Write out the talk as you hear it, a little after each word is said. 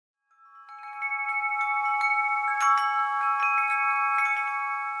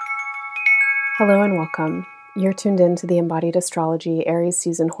Hello and welcome. You're tuned in to the Embodied Astrology Aries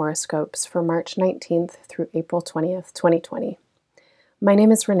season horoscopes for March 19th through April 20th, 2020. My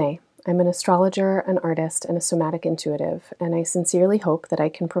name is Renee. I'm an astrologer, an artist, and a somatic intuitive, and I sincerely hope that I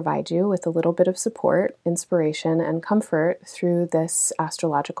can provide you with a little bit of support, inspiration, and comfort through this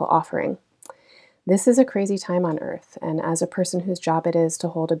astrological offering. This is a crazy time on Earth, and as a person whose job it is to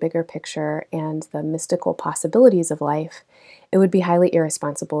hold a bigger picture and the mystical possibilities of life, it would be highly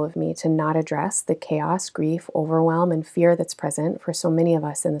irresponsible of me to not address the chaos, grief, overwhelm, and fear that's present for so many of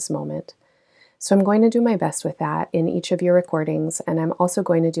us in this moment. So I'm going to do my best with that in each of your recordings, and I'm also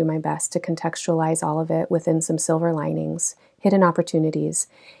going to do my best to contextualize all of it within some silver linings, hidden opportunities,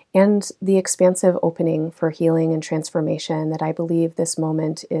 and the expansive opening for healing and transformation that I believe this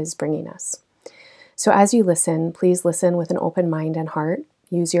moment is bringing us. So as you listen, please listen with an open mind and heart.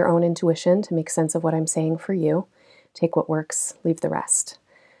 Use your own intuition to make sense of what I'm saying for you. Take what works, leave the rest.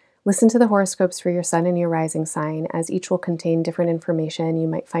 Listen to the horoscopes for your sun and your rising sign, as each will contain different information you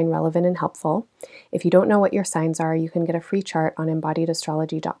might find relevant and helpful. If you don't know what your signs are, you can get a free chart on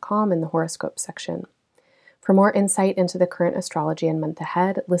embodiedastrology.com in the horoscope section. For more insight into the current astrology and month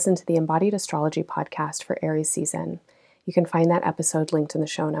ahead, listen to the Embodied Astrology podcast for Aries season. You can find that episode linked in the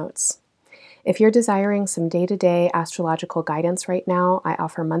show notes. If you're desiring some day-to-day astrological guidance right now, I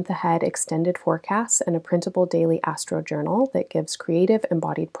offer month-ahead extended forecasts and a printable daily astro journal that gives creative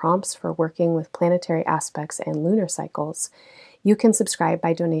embodied prompts for working with planetary aspects and lunar cycles. You can subscribe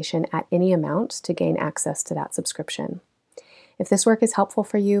by donation at any amount to gain access to that subscription. If this work is helpful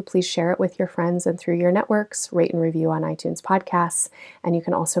for you, please share it with your friends and through your networks, rate and review on iTunes podcasts, and you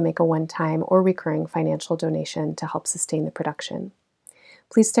can also make a one-time or recurring financial donation to help sustain the production.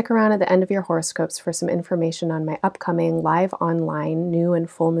 Please stick around at the end of your horoscopes for some information on my upcoming live online new and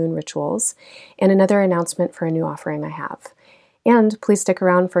full moon rituals and another announcement for a new offering I have. And please stick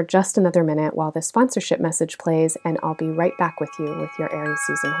around for just another minute while this sponsorship message plays, and I'll be right back with you with your Aries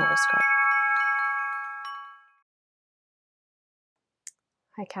season horoscope.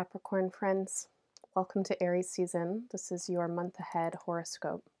 Hi Capricorn friends. Welcome to Aries season. This is your month ahead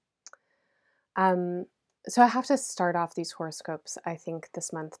horoscope. So I have to start off these horoscopes, I think,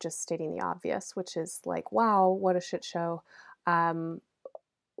 this month just stating the obvious, which is like, wow, what a shit show. Um,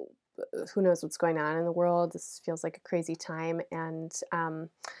 who knows what's going on in the world? This feels like a crazy time. And,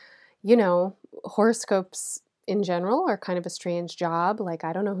 horoscopes in general are kind of a strange job. Like,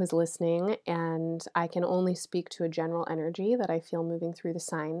 I don't know who's listening, and I can only speak to a general energy that I feel moving through the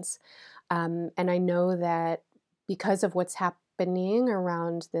signs. And I know that because of what's happening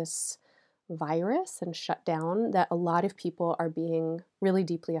around this virus and shutdown, that a lot of people are being really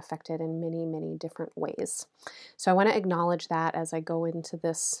deeply affected in many, many different ways. So I want to acknowledge that as I go into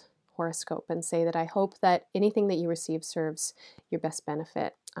this horoscope and say that I hope that anything that you receive serves your best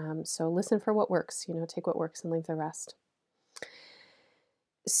benefit. So listen for what works, take what works and leave the rest.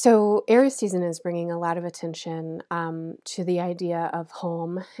 So Aries season is bringing a lot of attention to the idea of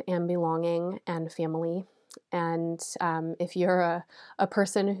home and belonging and family. And if you're a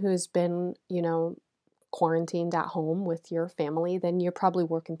person who's been, quarantined at home with your family, then you're probably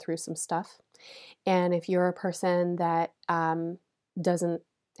working through some stuff. And if you're a person that doesn't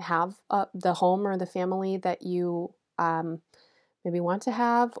have the home or the family that you maybe want to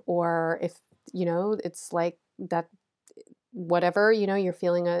have, or if, it's like that, whatever, you're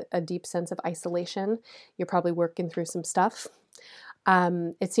feeling a deep sense of isolation, you're probably working through some stuff.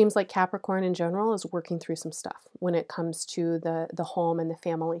 It seems like Capricorn in general is working through some stuff when it comes to the home and the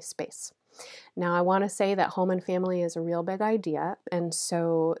family space. Now, I want to say that home and family is a real big idea, and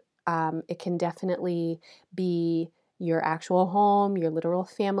so it can definitely be your actual home, your literal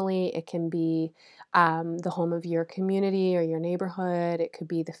family. It can be the home of your community or your neighborhood. It could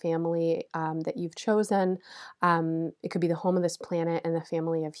be the family that you've chosen. It could be the home of this planet and the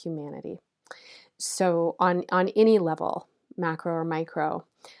family of humanity. So on any level, macro or micro,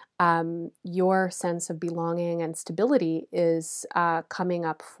 your sense of belonging and stability is coming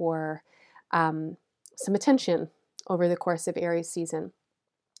up for some attention over the course of Aries season.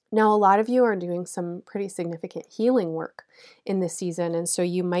 Now, a lot of you are doing some pretty significant healing work in this season, and so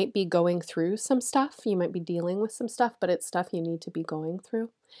you might be going through some stuff, you might be dealing with some stuff, but it's stuff you need to be going through.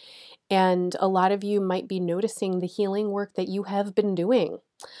 And a lot of you might be noticing the healing work that you have been doing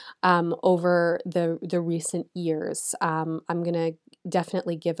over the recent years. I'm going to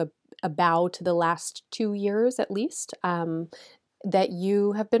definitely give a bow to the last 2 years at least, that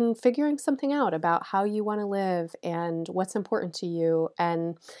you have been figuring something out about how you want to live and what's important to you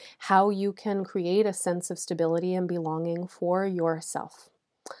and how you can create a sense of stability and belonging for yourself.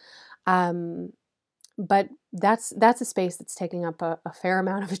 But that's a space that's taking up a fair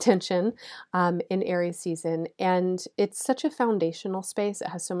amount of attention in Aries season, and it's such a foundational space. It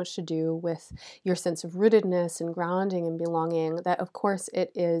has so much to do with your sense of rootedness and grounding and belonging that, of course,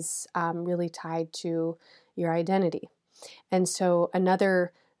 it is really tied to your identity. And so,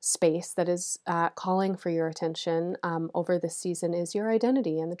 another space that is calling for your attention over this season is your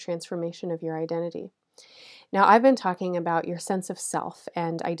identity and the transformation of your identity. Now, I've been talking about your sense of self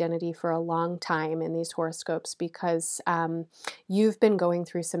and identity for a long time in these horoscopes because you've been going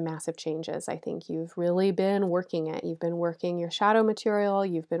through some massive changes. I think you've really been working it. You've been working your shadow material.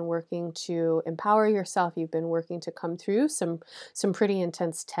 You've been working to empower yourself. You've been working to come through some pretty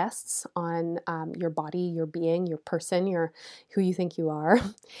intense tests on your body, your being, your person, your who you think you are,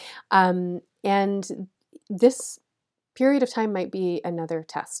 and this period of time might be another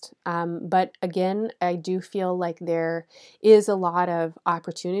test. But again, I do feel like there is a lot of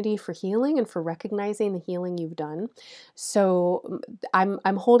opportunity for healing and for recognizing the healing you've done. So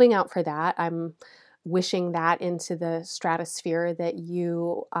I'm holding out for that. I'm wishing that into the stratosphere that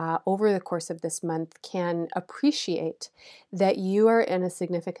you, over the course of this month, can appreciate that you are in a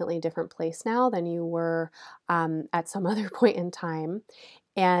significantly different place now than you were at some other point in time,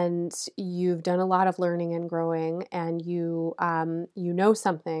 and you've done a lot of learning and growing, and you know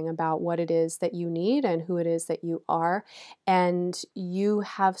something about what it is that you need and who it is that you are, and you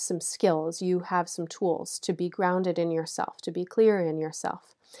have some skills, you have some tools to be grounded in yourself, to be clear in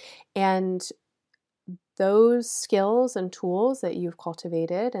yourself. And those skills and tools that you've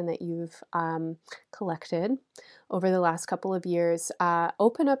cultivated and that you've collected over the last couple of years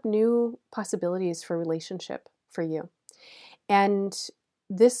open up new possibilities for relationship for you. And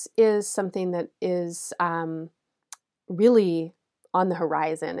this is something that is really on the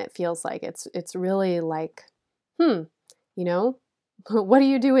horizon. It feels like it's really like, you know, what are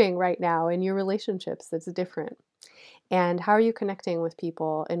you doing right now in your relationships that's different? And how are you connecting with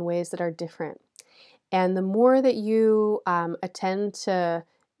people in ways that are different? And the more that you attend to,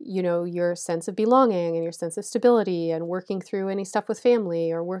 your sense of belonging and your sense of stability and working through any stuff with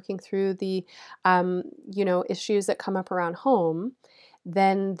family or working through the, issues that come up around home,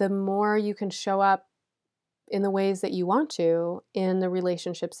 then the more you can show up in the ways that you want to in the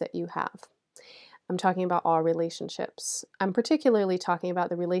relationships that you have. I'm talking about all relationships. I'm particularly talking about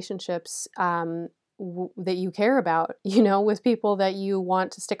the relationships that you care about, with people that you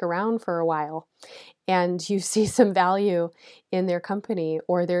want to stick around for a while and you see some value in their company,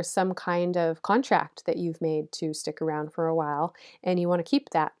 or there's some kind of contract that you've made to stick around for a while and you want to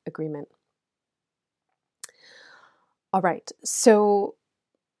keep that agreement. All right, so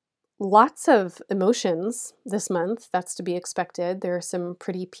lots of emotions this month. That's to be expected. There are some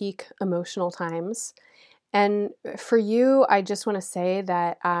pretty peak emotional times. And for you, I just want to say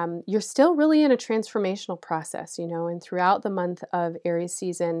that you're still really in a transformational process, and throughout the month of Aries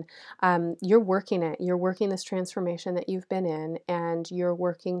season, you're working it. You're working this transformation that you've been in, and you're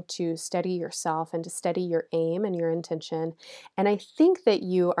working to steady yourself and to steady your aim and your intention. And I think that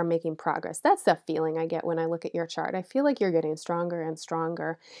you are making progress. That's the feeling I get when I look at your chart. I feel like you're getting stronger and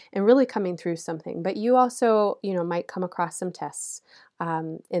stronger and really coming through something. But you also, might come across some tests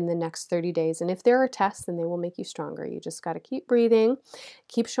in the next 30 days. And if there are tests, then they will make you stronger. You just got to keep breathing,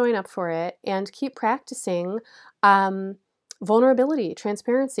 keep showing up for it, and keep practicing vulnerability,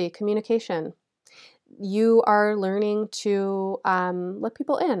 transparency, communication. You are learning to let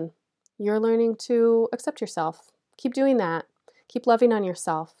people in. You're learning to accept yourself. Keep doing that. Keep loving on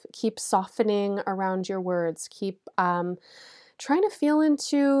yourself. Keep softening around your words. Keep trying to feel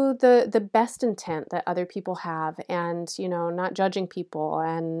into the best intent that other people have, and not judging people,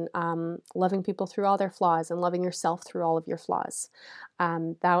 and loving people through all their flaws, and loving yourself through all of your flaws.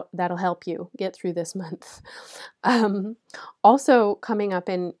 That'll help you get through this month. Also coming up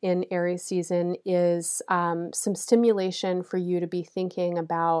in Aries season is some stimulation for you to be thinking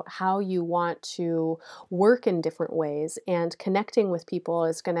about how you want to work in different ways, and connecting with people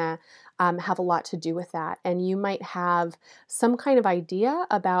is going to have a lot to do with that. And you might have some kind of idea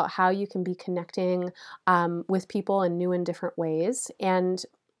about how you can be connecting with people in new and different ways. And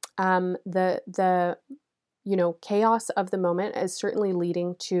the chaos of the moment is certainly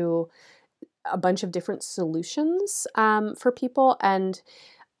leading to a bunch of different solutions for people. And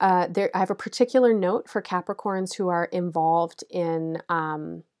I have a particular note for Capricorns who are involved in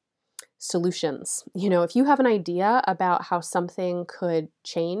solutions. If you have an idea about how something could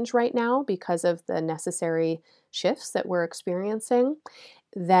change right now because of the necessary shifts that we're experiencing,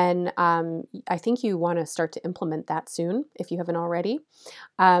 then I think you want to start to implement that soon if you haven't already.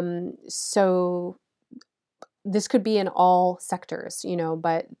 So this could be in all sectors,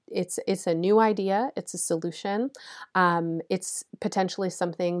 but it's a new idea. It's a solution. It's potentially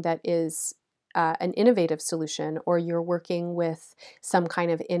something that is an innovative solution, or you're working with some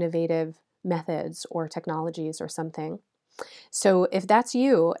kind of innovative methods or technologies or something. So if that's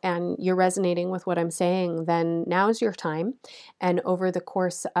you and you're resonating with what I'm saying, then now's your time. And over the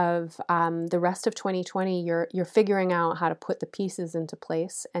course of the rest of 2020, you're figuring out how to put the pieces into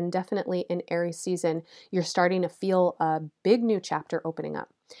place. And definitely in Aries season, you're starting to feel a big new chapter opening up.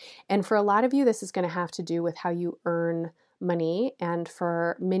 And for a lot of you, this is going to have to do with how you earn money. And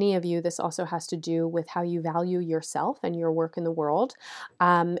for many of you, this also has to do with how you value yourself and your work in the world,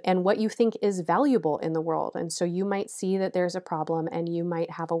 and what you think is valuable in the world. And so you might see that there's a problem and you might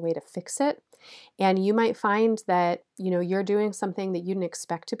have a way to fix it. And you might find that, you're doing something that you didn't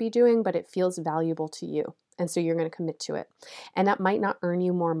expect to be doing, but it feels valuable to you. And so you're going to commit to it. And that might not earn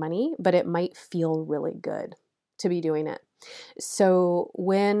you more money, but it might feel really good to be doing it. So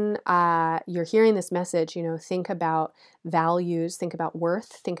when you're hearing this message, think about values, think about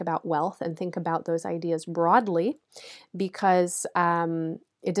worth, think about wealth, and think about those ideas broadly, because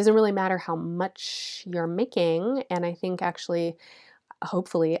it doesn't really matter how much you're making. And I think actually,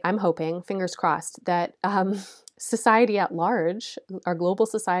 hopefully, I'm hoping, fingers crossed, that society at large, our global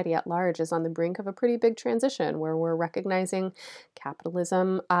society at large, is on the brink of a pretty big transition where we're recognizing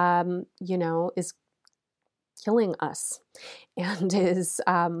capitalism, is killing us and is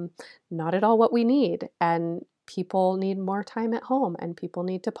not at all what we need. And people need more time at home, and people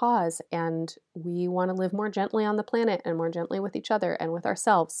need to pause, and we want to live more gently on the planet and more gently with each other and with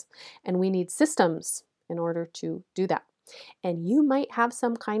ourselves. And we need systems in order to do that. And you might have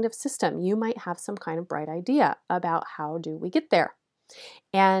some kind of system. You might have some kind of bright idea about how do we get there.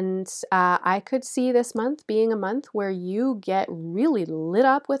 And I could see this month being a month where you get really lit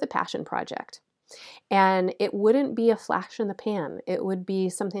up with a passion project. And it wouldn't be a flash in the pan. It would be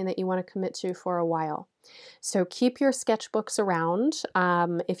something that you want to commit to for a while. So keep your sketchbooks around.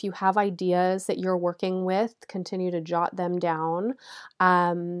 If you have ideas that you're working with, continue to jot them down.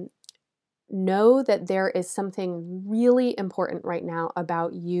 Know that there is something really important right now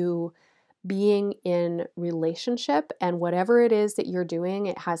about you being in relationship, and whatever it is that you're doing,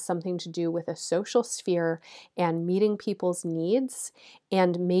 it has something to do with a social sphere and meeting people's needs,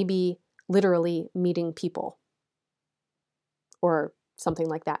 and maybe literally meeting people or something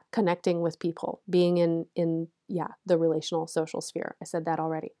like that, connecting with people, being in the relational social sphere. I said that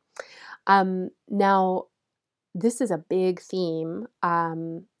already. Now, this is a big theme,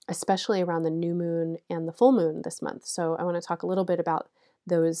 especially around the new moon and the full moon this month. So I want to talk a little bit about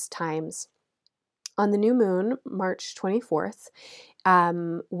those times. On the new moon, March 24th,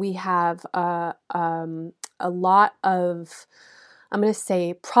 we have a lot of, I'm going to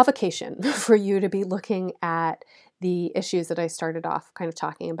say, provocation for you to be looking at the issues that I started off kind of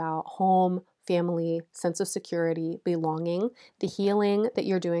talking about: home, family, sense of security, belonging, the healing that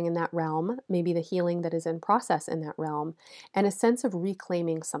you're doing in that realm, maybe the healing that is in process in that realm, and a sense of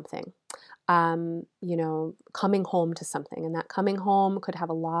reclaiming something. Coming home to something. And that coming home could have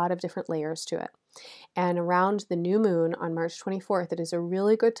a lot of different layers to it. And around the new moon on March 24th, it is a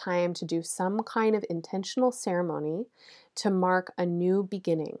really good time to do some kind of intentional ceremony to mark a new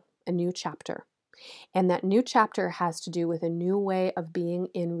beginning, a new chapter. And that new chapter has to do with a new way of being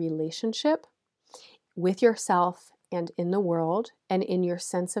in relationship with yourself and in the world, and in your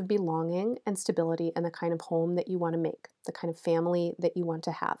sense of belonging and stability, and the kind of home that you want to make, the kind of family that you want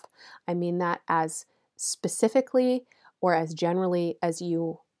to have. I mean that as specifically or as generally as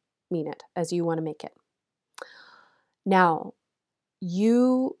you mean it, as you want to make it. Now,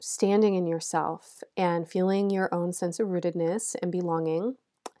 you standing in yourself and feeling your own sense of rootedness and belonging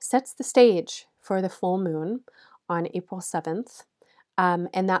sets the stage for the full moon on April 7th.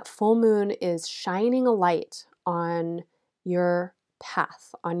 And that full moon is shining a light on your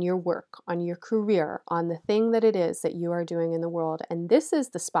path, on your work, on your career, on the thing that it is that you are doing in the world. And this is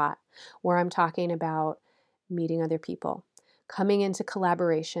the spot where I'm talking about meeting other people, coming into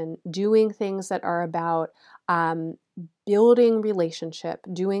collaboration, doing things that are about building relationship,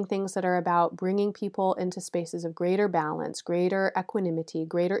 doing things that are about bringing people into spaces of greater balance, greater equanimity,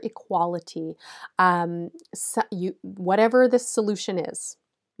 greater equality, whatever the solution is,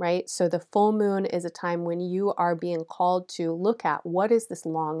 right? So the full moon is a time when you are being called to look at, what is this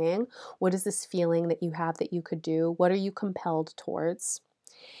longing? What is this feeling that you have that you could do? What are you compelled towards?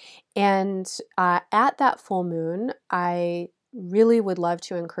 And at that full moon, I really would love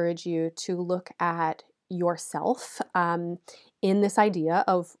to encourage you to look at yourself in this idea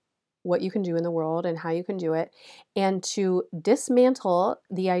of what you can do in the world and how you can do it, and to dismantle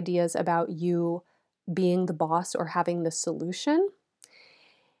the ideas about you being the boss or having the solution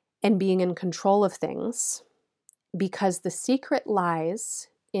and being in control of things, because the secret lies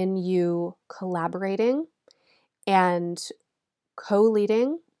in you collaborating and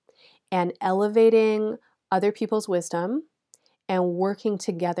co-leading and elevating other people's wisdom and working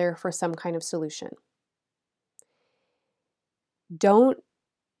together for some kind of solution. Don't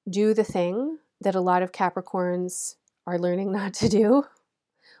do the thing that a lot of Capricorns are learning not to do,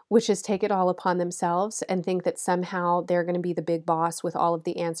 which is take it all upon themselves and think that somehow they're going to be the big boss with all of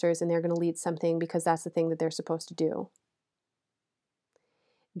the answers and they're going to lead something because that's the thing that they're supposed to do.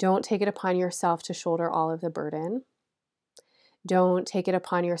 Don't take it upon yourself to shoulder all of the burden. Don't take it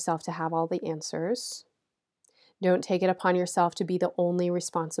upon yourself to have all the answers. Don't take it upon yourself to be the only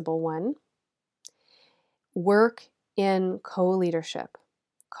responsible one. Work in co-leadership.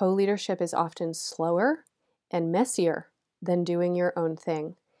 Co-leadership is often slower and messier than doing your own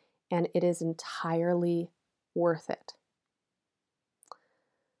thing, and it is entirely worth it.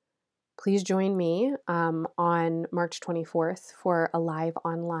 Please join me on March 24th for a live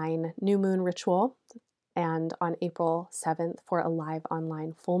online new moon ritual, and on April 7th for a live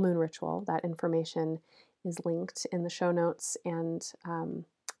online full moon ritual. That information is linked in the show notes and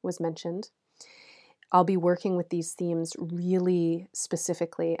was mentioned. I'll be working with these themes really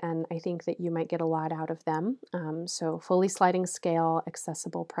specifically, and I think that you might get a lot out of them. So fully sliding scale,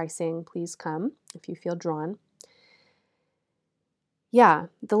 accessible pricing, please come if you feel drawn. Yeah,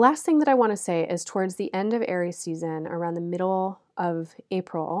 the last thing that I want to say is towards the end of Aries season, around the middle of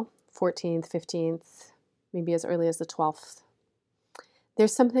April, 14th, 15th, maybe as early as the 12th,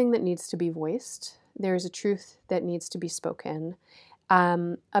 there's something that needs to be voiced. There's a truth that needs to be spoken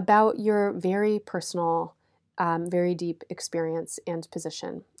about your very personal, very deep experience and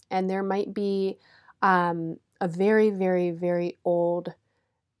position. And there might be a very, very, very old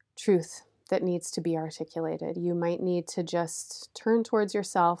truth that needs to be articulated. You might need to just turn towards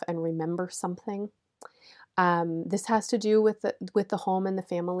yourself and remember something. This has to do with the home and the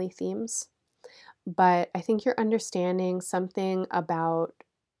family themes. But I think you're understanding something about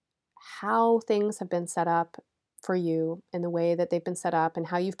how things have been set up for you and the way that they've been set up and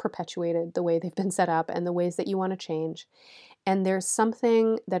how you've perpetuated the way they've been set up and the ways that you want to change. And there's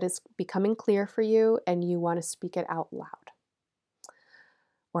something that is becoming clear for you and you want to speak it out loud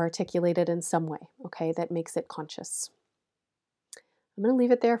or articulate it in some way, okay, that makes it conscious. I'm going to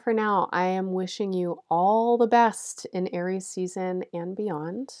leave it there for now. I am wishing you all the best in Aries season and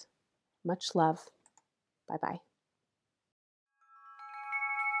beyond. Much love. Bye-bye.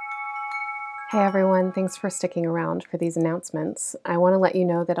 Hey everyone, thanks for sticking around for these announcements. I want to let you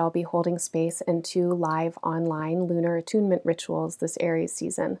know that I'll be holding space in 2 live online lunar attunement rituals this Aries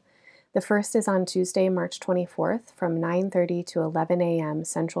season. The first is on Tuesday, March 24th from 9:30 to 11 a.m.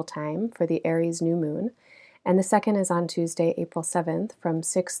 Central Time for the Aries new moon, and the second is on Tuesday, April 7th from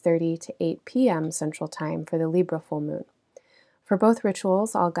 6:30 to 8 p.m. Central Time for the Libra full moon. For both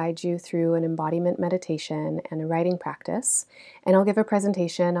rituals, I'll guide you through an embodiment meditation and a writing practice, and I'll give a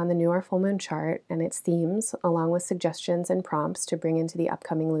presentation on the new or full moon chart and its themes, along with suggestions and prompts to bring into the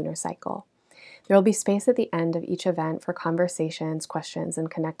upcoming lunar cycle. There will be space at the end of each event for conversations, questions, and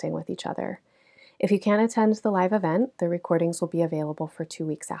connecting with each other. If you can't attend the live event, the recordings will be available for 2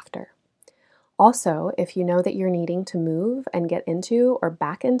 weeks after. Also, if you know that you're needing to move and get into or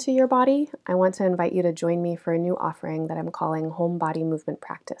back into your body, I want to invite you to join me for a new offering that I'm calling Home Body Movement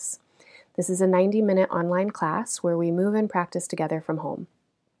Practice. This is a 90-minute online class where we move and practice together from home.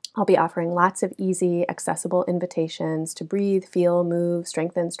 I'll be offering lots of easy, accessible invitations to breathe, feel, move,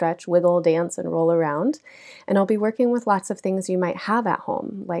 strengthen, stretch, wiggle, dance, and roll around. And I'll be working with lots of things you might have at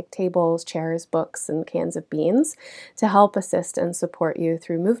home, like tables, chairs, books, and cans of beans, to help assist and support you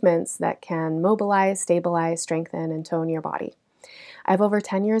through movements that can mobilize, stabilize, strengthen, and tone your body. I have over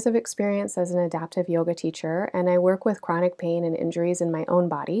 10 years of experience as an adaptive yoga teacher, and I work with chronic pain and injuries in my own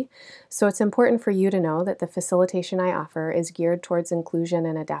body, so it's important for you to know that the facilitation I offer is geared towards inclusion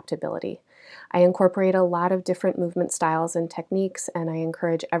and adaptability. I incorporate a lot of different movement styles and techniques, and I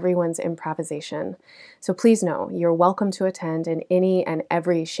encourage everyone's improvisation. So please know you're welcome to attend in any and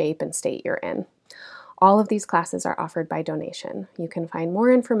every shape and state you're in. All of these classes are offered by donation. You can find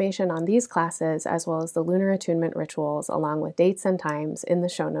more information on these classes as well as the lunar attunement rituals along with dates and times in the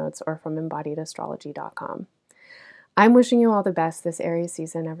show notes or from embodiedastrology.com. I'm wishing you all the best this Aries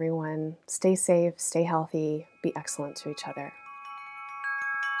season, everyone. Stay safe, stay healthy, be excellent to each other.